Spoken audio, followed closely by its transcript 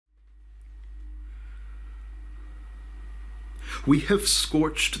We have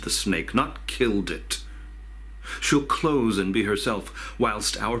scorched the snake, not killed it. She'll close and be herself,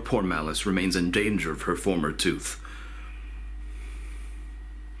 whilst our poor malice remains in danger of her former tooth.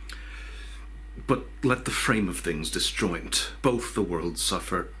 But let the frame of things disjoint, both the worlds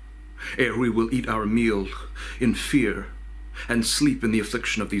suffer, ere we will eat our meal in fear, and sleep in the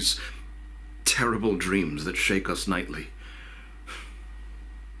affliction of these terrible dreams that shake us nightly.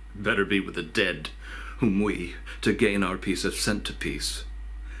 Better be with the dead, whom we, to gain our peace, have sent to peace,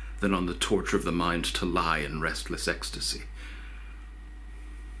 than on the torture of the mind to lie in restless ecstasy.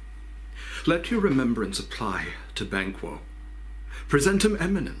 Let your remembrance apply to Banquo. Present him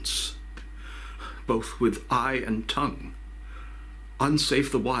eminence, both with eye and tongue.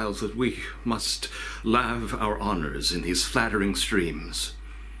 Unsafe the whiles that we must lave our honors in these flattering streams,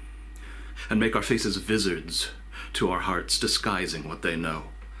 and make our faces vizards to our hearts, disguising what they know.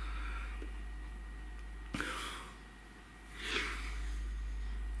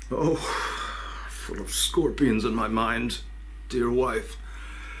 Oh, full of scorpions in my mind, dear wife.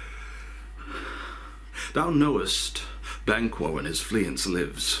 Thou knowest Banquo in his fleance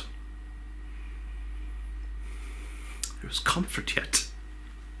lives. There is comfort yet.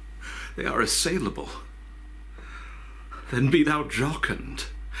 They are assailable. Then be thou jocund,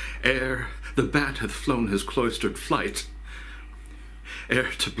 ere the bat hath flown his cloistered flight,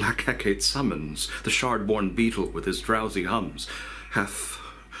 ere to black Hecate summons the shard-born beetle with his drowsy hums hath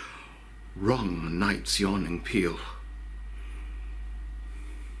rung night's yawning peal.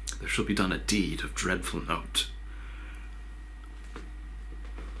 There shall be done a deed of dreadful note.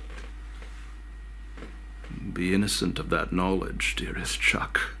 Be innocent of that knowledge, dearest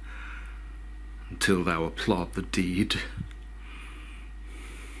Chuck, until thou applaud the deed,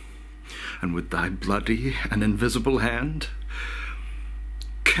 and with thy bloody and invisible hand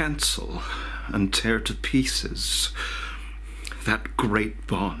cancel and tear to pieces that great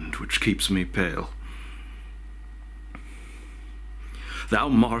bond which keeps me pale. Thou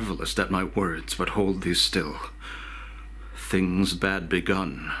marvelest at my words, but hold thee still. Things bad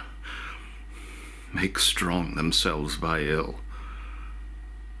begun make strong themselves by ill.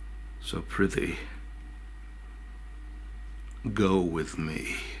 So prithee, go with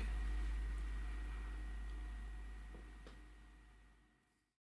me.